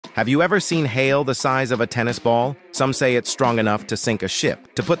Have you ever seen hail the size of a tennis ball? Some say it's strong enough to sink a ship.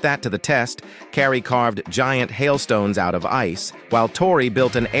 To put that to the test, Carrie carved giant hailstones out of ice, while Tori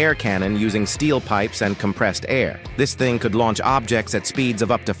built an air cannon using steel pipes and compressed air. This thing could launch objects at speeds of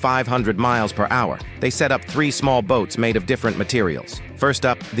up to 500 miles per hour. They set up 3 small boats made of different materials. First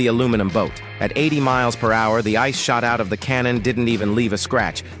up, the aluminum boat. At 80 miles per hour, the ice shot out of the cannon didn't even leave a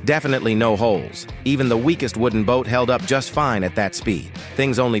scratch, definitely no holes. Even the weakest wooden boat held up just fine at that speed.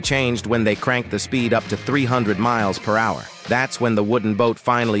 Things only changed when they cranked the speed up to 300 miles per hour. That's when the wooden boat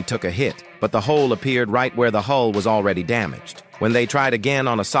finally took a hit, but the hole appeared right where the hull was already damaged. When they tried again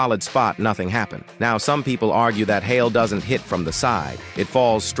on a solid spot, nothing happened. Now, some people argue that hail doesn't hit from the side. It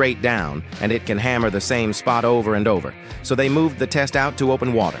falls straight down, and it can hammer the same spot over and over. So they moved the test out to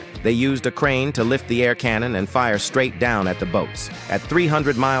open water. They used a crane to lift the air cannon and fire straight down at the boats. At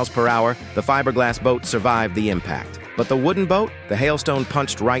 300 miles per hour, the fiberglass boat survived the impact. But the wooden boat, the hailstone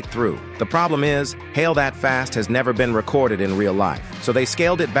punched right through. The problem is, hail that fast has never been recorded in real life. So they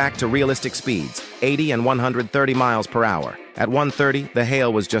scaled it back to realistic speeds, 80 and 130 miles per hour. At 130, the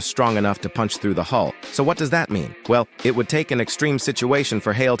hail was just strong enough to punch through the hull. So what does that mean? Well, it would take an extreme situation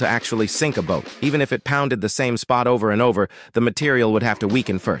for hail to actually sink a boat. Even if it pounded the same spot over and over, the material would have to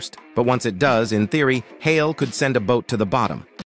weaken first. But once it does, in theory, hail could send a boat to the bottom.